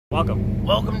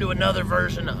Welcome to another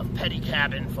version of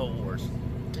Pedicab Infowars.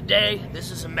 Today, this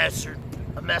is a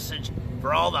message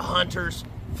for all the hunters,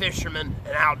 fishermen,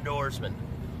 and outdoorsmen.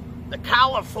 The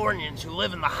Californians who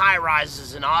live in the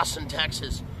high-rises in Austin,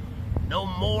 Texas, know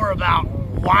more about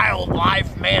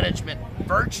wildlife management,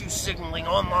 virtue signaling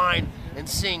online, and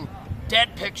seeing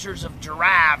dead pictures of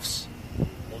giraffes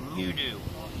than you do.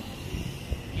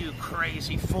 You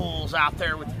crazy fools out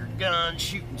there with your guns,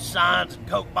 shooting signs and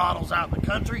Coke bottles out in the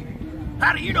country.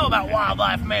 How do you know about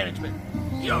wildlife management?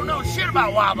 You don't know shit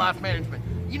about wildlife management.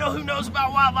 You know who knows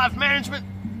about wildlife management?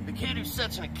 The kid who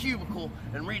sits in a cubicle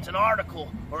and reads an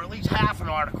article, or at least half an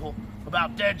article,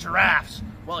 about dead giraffes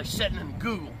while he's sitting in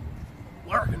Google.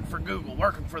 Working for Google,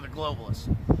 working for the globalists.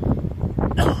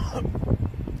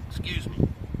 Excuse me.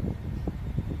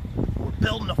 We're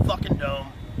building a fucking dome.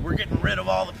 We're getting rid of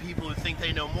all the people who think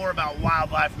they know more about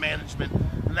wildlife management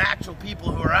than the actual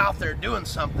people who are out there doing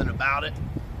something about it.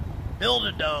 Build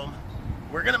a dome.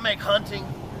 We're going to make hunting,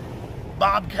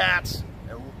 bobcats,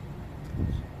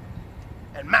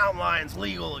 and mountain lions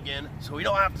legal again, so we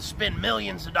don't have to spend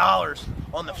millions of dollars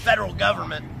on the federal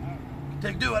government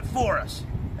to do it for us.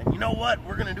 And you know what?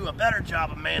 We're going to do a better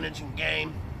job of managing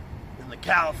game than the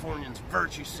Californians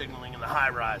virtue signaling in the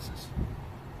high rises.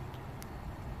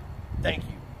 Thank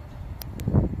you.